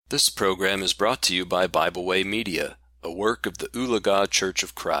This program is brought to you by Bible Way Media, a work of the Ulaga Church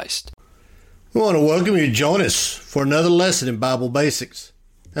of Christ. We want to welcome you to join us for another lesson in Bible Basics.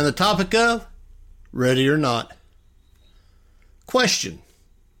 And the topic of Ready or Not. Question: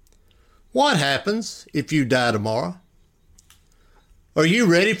 what happens if you die tomorrow? Are you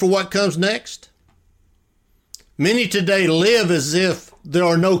ready for what comes next? Many today live as if there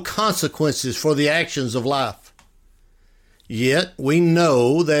are no consequences for the actions of life. Yet we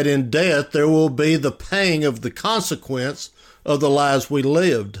know that in death there will be the pang of the consequence of the lives we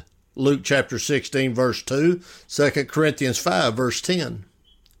lived. Luke chapter 16 verse 2, 2 Corinthians 5 verse 10.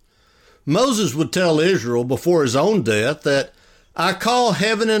 Moses would tell Israel before his own death that, "I call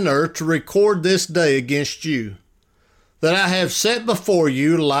heaven and earth to record this day against you, that I have set before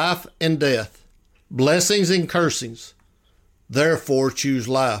you life and death, blessings and cursings. Therefore choose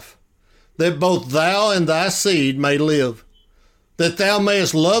life, that both thou and thy seed may live, that thou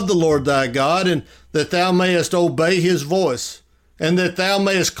mayest love the Lord thy God, and that thou mayest obey his voice, and that thou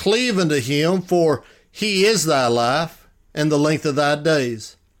mayest cleave unto him, for he is thy life and the length of thy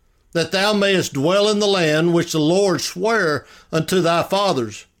days, that thou mayest dwell in the land which the Lord sware unto thy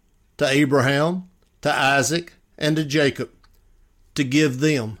fathers, to Abraham, to Isaac, and to Jacob, to give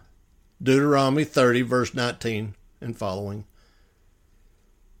them." Deuteronomy 30 verse 19 and following.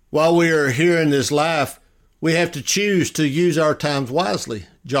 While we are here in this life, we have to choose to use our times wisely.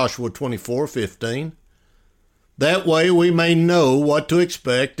 Joshua 24:15. That way we may know what to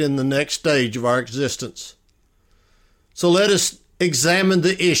expect in the next stage of our existence. So let us examine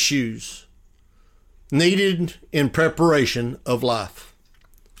the issues needed in preparation of life.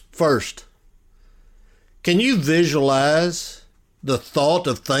 First, can you visualize the thought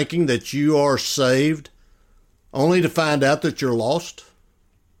of thinking that you are saved only to find out that you're lost?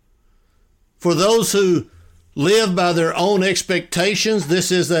 For those who live by their own expectations,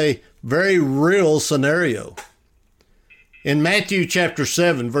 this is a very real scenario. In Matthew chapter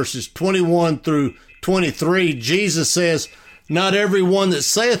 7, verses 21 through 23, Jesus says, "Not every one that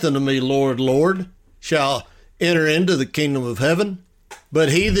saith unto me, Lord, Lord, shall enter into the kingdom of heaven,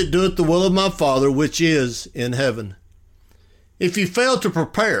 but he that doeth the will of my Father which is in heaven." If you fail to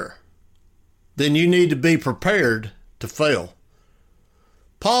prepare, then you need to be prepared to fail.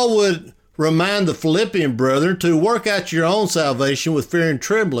 Paul would remind the Philippian brethren to work out your own salvation with fear and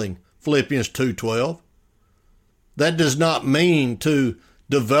trembling, Philippians 2:12. That does not mean to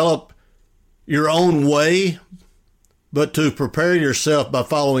develop your own way, but to prepare yourself by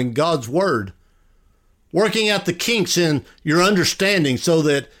following God's word, working out the kinks in your understanding so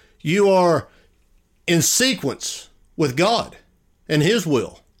that you are in sequence with God and his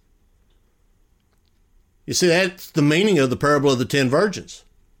will. You see, that's the meaning of the parable of the 10 virgins.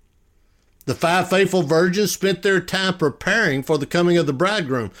 The 5 faithful virgins spent their time preparing for the coming of the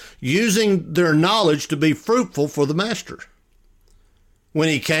bridegroom, using their knowledge to be fruitful for the master. When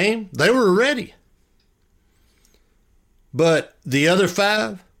he came, they were ready. But the other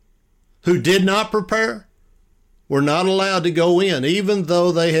 5 who did not prepare were not allowed to go in, even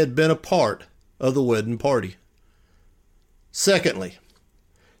though they had been a part of the wedding party. Secondly,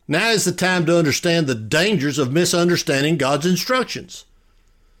 now is the time to understand the dangers of misunderstanding God's instructions.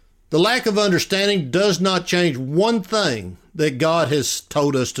 The lack of understanding does not change one thing that God has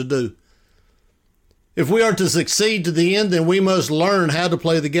told us to do. If we are to succeed to the end, then we must learn how to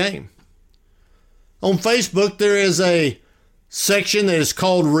play the game. On Facebook, there is a section that is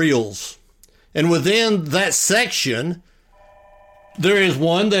called Reels. And within that section, there is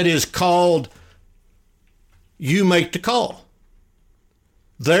one that is called You Make the Call.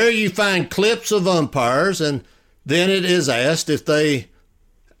 There you find clips of umpires, and then it is asked if they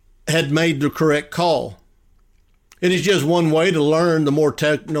had made the correct call. It is just one way to learn the more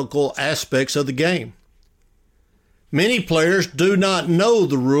technical aspects of the game. Many players do not know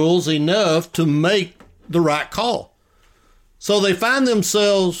the rules enough to make the right call, so they find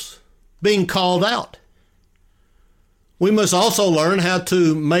themselves being called out. We must also learn how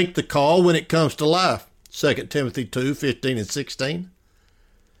to make the call when it comes to life. 2 Timothy 2:15 and 16.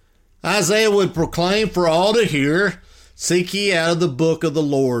 Isaiah would proclaim for all to hear, "Seek ye out of the book of the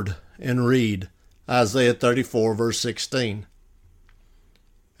Lord and read." Isaiah 34 verse 16.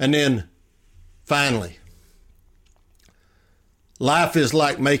 And then finally, life is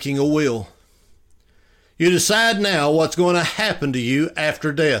like making a will. You decide now what's going to happen to you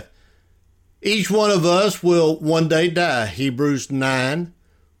after death. Each one of us will one day die. Hebrews 9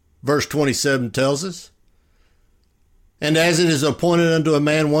 verse 27 tells us. And as it is appointed unto a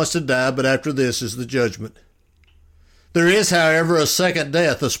man once to die, but after this is the judgment. There is, however, a second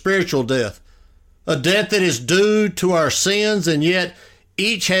death, a spiritual death, a death that is due to our sins, and yet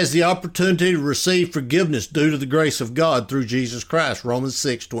Each has the opportunity to receive forgiveness due to the grace of God through Jesus Christ, Romans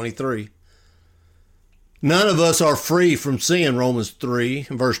 6:23. None of us are free from sin, Romans 3,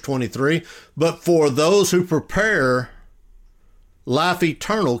 verse 23, but for those who prepare, life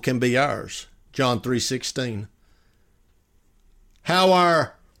eternal can be ours, John 3:16. How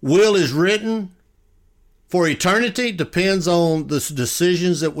our will is written for eternity depends on the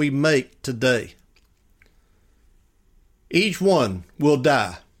decisions that we make today. Each one will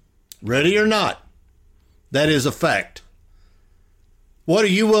die, ready or not. That is a fact. What are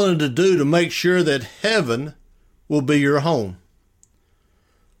you willing to do to make sure that heaven will be your home?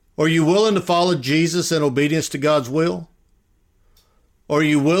 Are you willing to follow Jesus in obedience to God's will? Are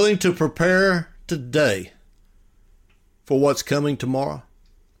you willing to prepare today for what's coming tomorrow?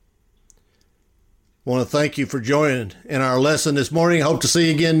 I want to thank you for joining in our lesson this morning. I hope to see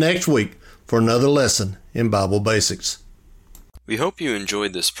you again next week for another lesson in Bible Basics. We hope you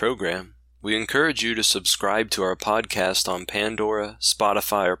enjoyed this program. We encourage you to subscribe to our podcast on Pandora,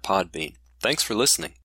 Spotify, or Podbean. Thanks for listening.